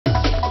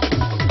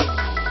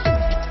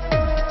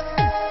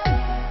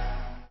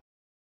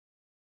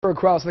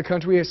Across the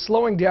country is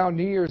slowing down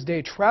New Year's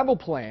Day travel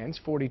plans.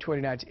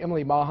 4029's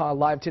Emily Maha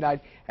live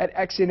tonight at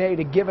XNA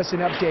to give us an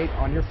update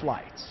on your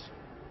flights.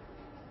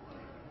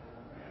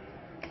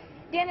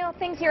 Daniel,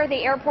 things here at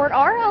the airport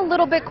are a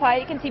little bit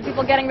quiet. You can see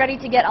people getting ready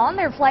to get on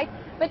their flight.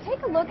 But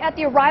take a look at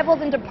the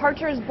arrivals and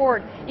departures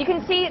board. You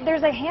can see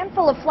there's a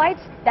handful of flights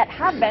that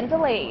have been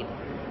delayed.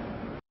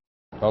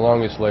 Our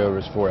longest layover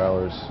is 4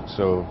 hours,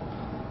 so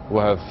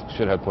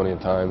should have plenty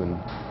of time, and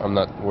I'm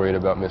not worried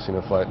about missing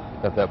a flight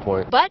at that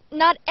point. But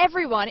not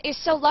everyone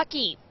is so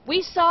lucky.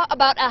 We saw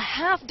about a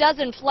half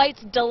dozen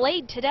flights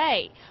delayed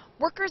today.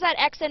 Workers at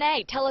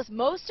XNA tell us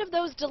most of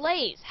those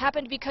delays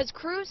happened because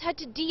crews had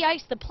to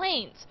de-ice the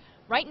planes.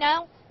 Right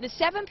now, the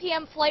 7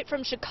 p.m. flight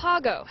from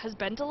Chicago has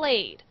been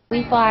delayed.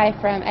 We fly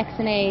from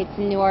XNA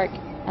to Newark,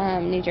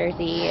 New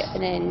Jersey,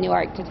 and then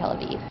Newark to Tel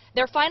Aviv.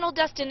 Their final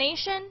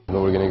destination?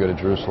 But we're going to go to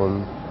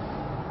Jerusalem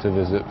to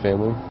visit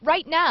family.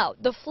 Right now,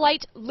 the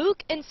flight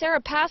Luke and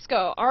Sarah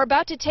Pascoe are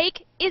about to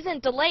take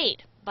isn't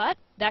delayed, but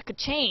that could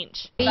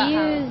change. We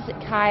use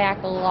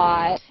Kayak a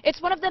lot.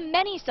 It's one of the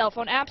many cell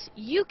phone apps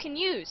you can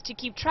use to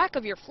keep track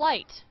of your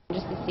flight.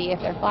 Just to see if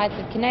their flights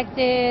have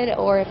connected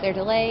or if they're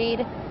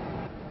delayed.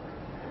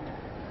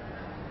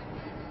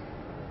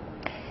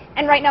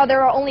 And right now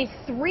there are only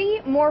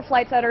 3 more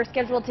flights that are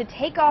scheduled to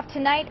take off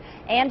tonight,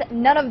 and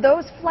none of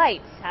those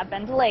flights have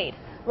been delayed.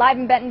 Live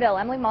in Bentonville,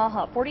 Emily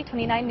Maha,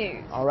 4029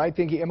 News. All right,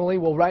 thank you, Emily.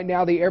 Well, right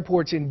now the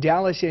airports in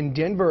Dallas and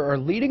Denver are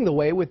leading the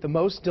way with the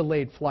most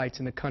delayed flights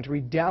in the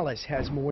country. Dallas has more